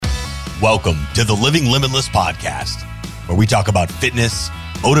Welcome to the Living Limitless podcast, where we talk about fitness,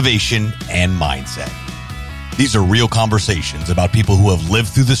 motivation, and mindset. These are real conversations about people who have lived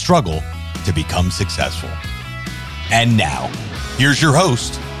through the struggle to become successful. And now, here's your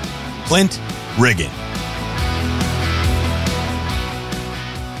host, Clint Riggin.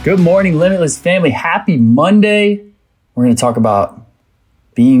 Good morning, Limitless family. Happy Monday. We're going to talk about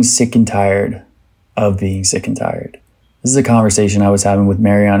being sick and tired of being sick and tired. This is a conversation I was having with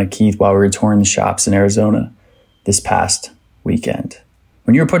Mariana Keith while we were touring the shops in Arizona this past weekend.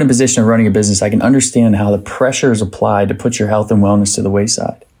 When you're put in a position of running a business, I can understand how the pressure is applied to put your health and wellness to the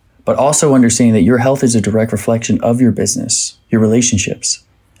wayside, but also understanding that your health is a direct reflection of your business, your relationships,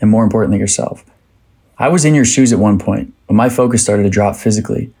 and more importantly, yourself. I was in your shoes at one point, but my focus started to drop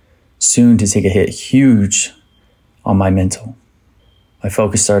physically, soon to take a hit huge on my mental. My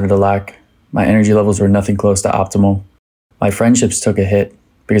focus started to lack. My energy levels were nothing close to optimal. My friendships took a hit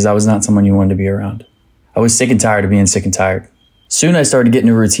because I was not someone you wanted to be around. I was sick and tired of being sick and tired. Soon I started getting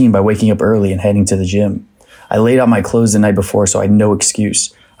a routine by waking up early and heading to the gym. I laid out my clothes the night before so I had no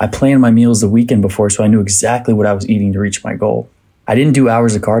excuse. I planned my meals the weekend before so I knew exactly what I was eating to reach my goal. I didn't do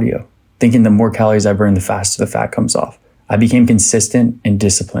hours of cardio, thinking the more calories I burn, the faster the fat comes off. I became consistent and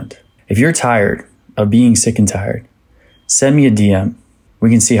disciplined. If you're tired of being sick and tired, send me a DM.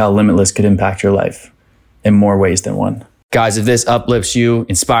 We can see how Limitless could impact your life in more ways than one. Guys, if this uplifts you,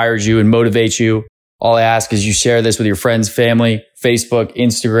 inspires you, and motivates you, all I ask is you share this with your friends, family, Facebook,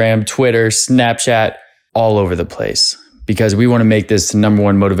 Instagram, Twitter, Snapchat, all over the place, because we want to make this the number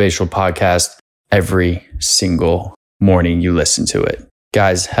one motivational podcast every single morning you listen to it.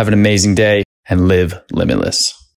 Guys, have an amazing day and live limitless.